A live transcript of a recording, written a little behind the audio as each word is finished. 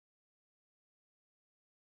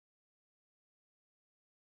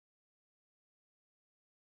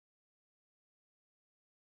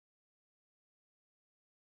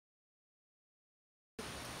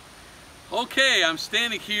Okay, I'm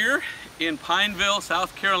standing here in Pineville,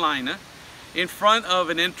 South Carolina, in front of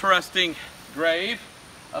an interesting grave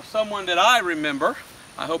of someone that I remember.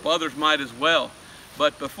 I hope others might as well.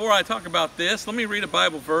 But before I talk about this, let me read a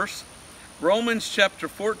Bible verse. Romans chapter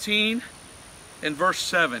 14 and verse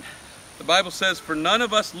 7. The Bible says, "For none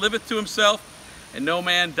of us liveth to himself, and no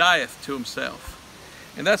man dieth to himself."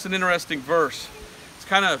 And that's an interesting verse. It's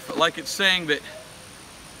kind of like it's saying that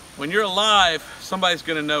when you're alive, somebody's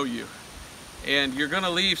going to know you. And you're going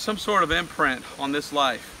to leave some sort of imprint on this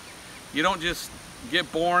life. You don't just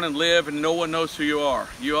get born and live and no one knows who you are.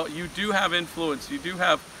 You do have influence. You do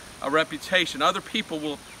have a reputation. Other people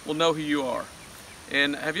will know who you are.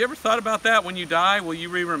 And have you ever thought about that? When you die, will you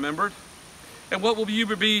be remembered? And what will you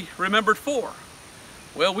be remembered for?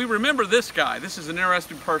 Well, we remember this guy. This is an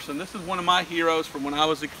interesting person. This is one of my heroes from when I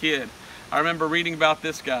was a kid. I remember reading about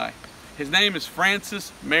this guy. His name is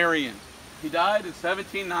Francis Marion. He died in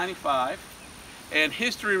 1795. And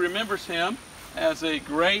history remembers him as a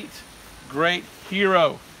great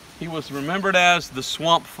hero. He was remembered as the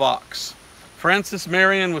Swamp Fox. Francis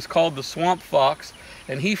Marion was called the Swamp Fox,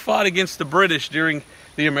 and he fought against the British during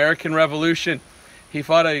the American Revolution. He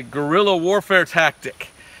fought a guerrilla warfare tactic,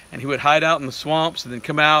 and he would hide out in the swamps and then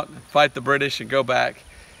come out and fight the British and go back.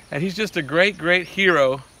 And he's just a great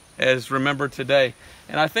hero as remembered today.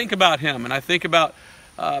 And I think about him, and I think about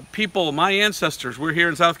people, my ancestors. We're here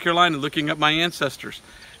in South Carolina looking up my ancestors.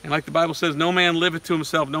 And like the Bible says, no man liveth to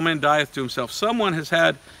himself, no man dieth to himself. Someone has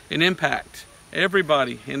had an impact,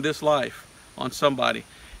 everybody in this life, on somebody.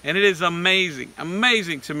 And it is amazing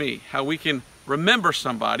to me how we can remember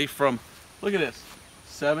somebody from, look at this,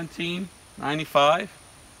 1795.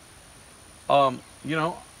 You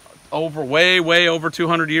know, way over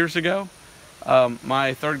 200 years ago.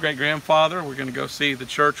 My third great grandfather, we're going to go see the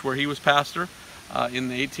church where he was pastor. In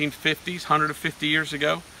the 1850s, 150 years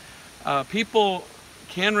ago. People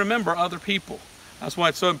can remember other people. That's why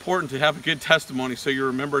it's so important to have a good testimony, so you're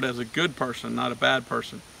remembered as a good person, not a bad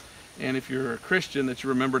person. And if you're a Christian, that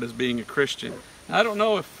you're remembered as being a Christian. Now, I don't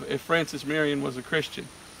know if Francis Marion was a Christian,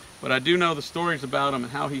 but I do know the stories about him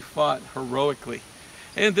and how he fought heroically.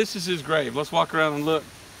 And this is his grave. Let's walk around and look.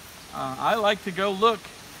 I like to go look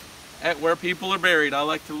at where people are buried. I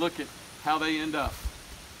like to look at how they end up.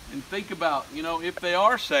 And think about, you know, if they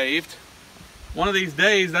are saved, one of these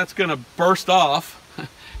days that's going to burst off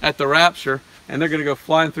at the rapture, and they're going to go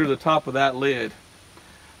flying through the top of that lid.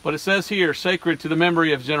 But it says here, sacred to the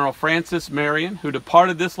memory of General Francis Marion, who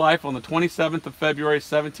departed this life on the 27th of February,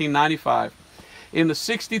 1795, in the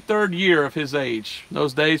 63rd year of his age. In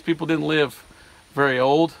those days, people didn't live very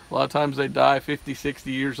old. A lot of times they die 50,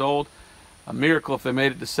 60 years old. A miracle if they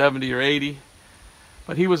made it to 70 or 80.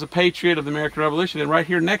 But he was a patriot of the American Revolution, and right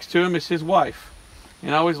here next to him is his wife.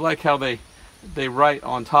 And I always like how they write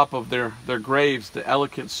on top of their graves the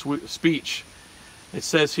eloquent speech. It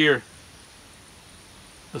says here,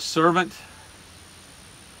 "The servant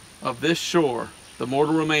of this shore, the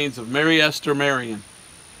mortal remains of Mary Esther Marion."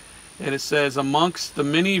 And it says, "Amongst the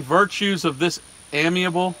many virtues of this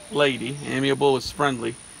amiable lady," amiable is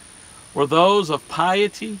friendly, "were those of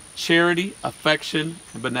piety, charity, affection,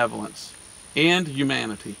 and benevolence, and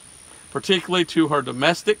humanity, particularly to her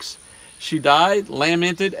domestics. She died,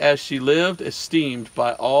 lamented as she lived, esteemed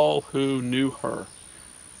by all who knew her."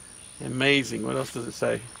 Amazing. What else does it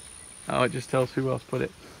say? Oh, it just tells who else put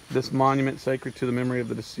it. "This monument sacred to the memory of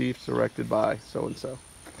the deceased, erected by so-and-so."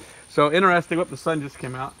 So interesting. What, the sun just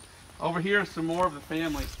came out. Over here is some more of the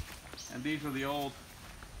family, and these are the old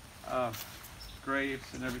graves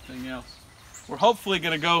and everything else. We're hopefully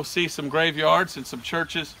going to go see some graveyards and some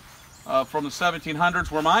churches from the 1700s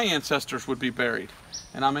where my ancestors would be buried,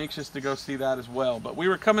 and I'm anxious to go see that as well. But we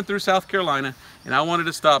were coming through South Carolina, and I wanted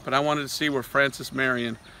to stop, and I wanted to see where Francis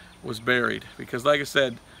Marion was buried, because like I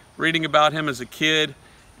said, reading about him as a kid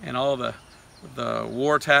and all the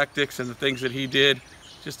war tactics and the things that he did,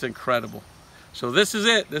 just incredible. So this is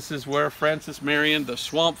it. This is where Francis Marion, the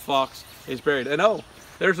Swamp Fox, is buried. And oh,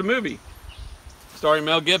 there's a movie starring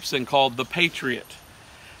Mel Gibson called The Patriot.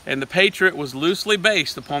 And The Patriot was loosely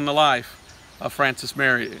based upon the life of Francis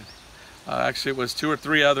Marion. Actually, it was 2 or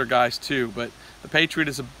 3 other guys too, but The Patriot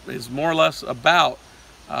is more or less about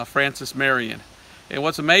Francis Marion. And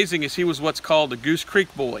what's amazing is he was what's called a Goose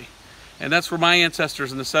Creek boy. And that's where my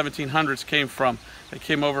ancestors in the 1700s came from. They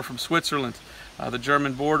came over from Switzerland, the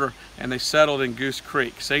German border, and they settled in Goose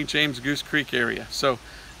Creek, St. James Goose Creek area. So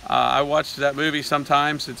I watched that movie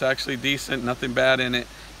sometimes. It's actually decent, nothing bad in it.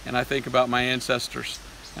 And I think about my ancestors.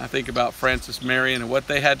 And I think about Francis Marion and what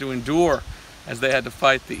they had to endure as they had to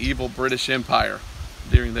fight the evil British Empire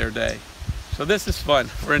during their day. So this is fun.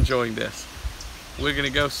 We're enjoying this. we're going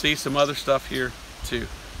to go see some other stuff here too.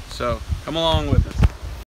 So come along with us.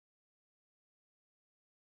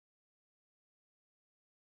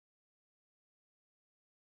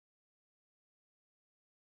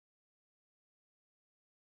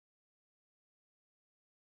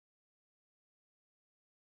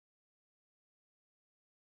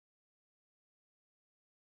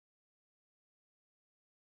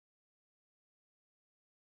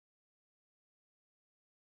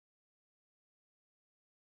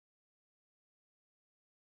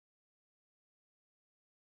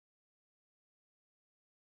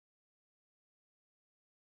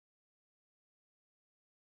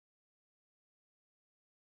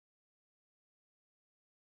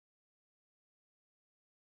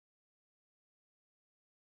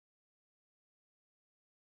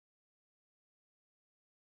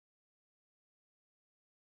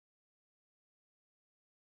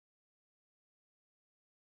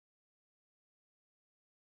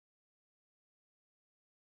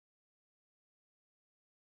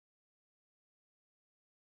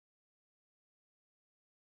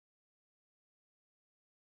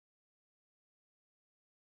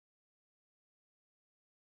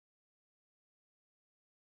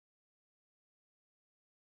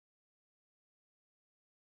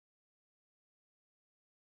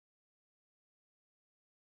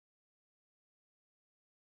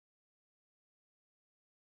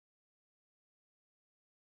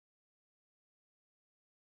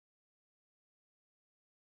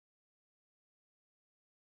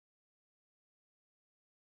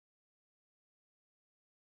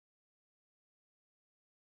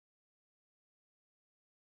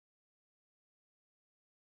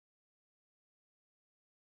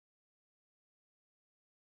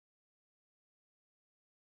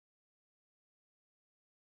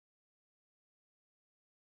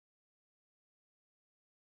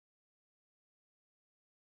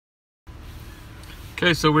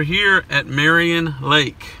 Okay, so we're here at Marion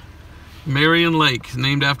Lake. Marion Lake,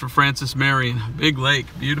 named after Francis Marion. Big lake,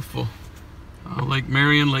 beautiful. Lake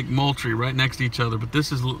Marion, Lake Moultrie, right next to each other. But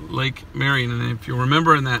this is Lake Marion, and if you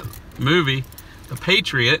remember in that movie, The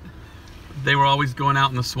Patriot, they were always going out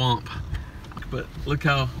in the swamp. But look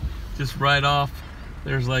how, just right off,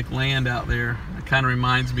 there's like land out there. It kind of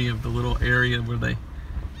reminds me of the little area where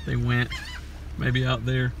they went, maybe out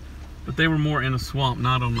there. But they were more in a swamp,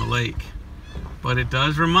 not on the lake. But it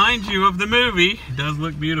does remind you of the movie. It does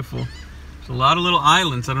look beautiful. There's a lot of little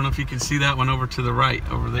islands. I don't know if you can see that one over to the right,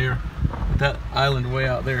 over there. That island way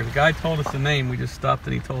out there. The guy told us the name. We just stopped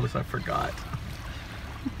and he told us. I forgot.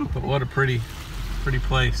 But what a pretty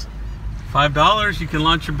place. $5, you can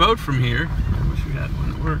launch your boat from here. I wish we had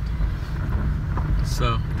one that worked.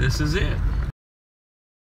 So this is it.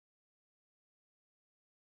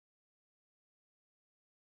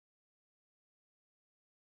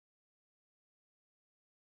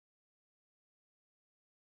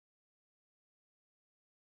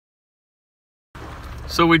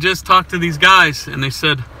 So we just talked to these guys and they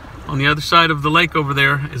said on the other side of the lake over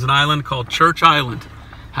there is an island called Church Island.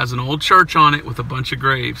 Has an old church on it with a bunch of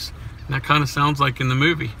graves. And that kind of sounds like in the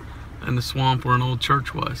movie, in the swamp where an old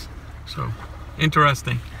church was. So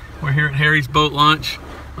interesting. We're here at Harry's Boat Launch.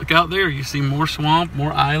 Look out there, you see more swamp,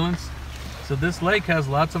 more islands. So this lake has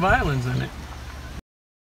lots of islands in it.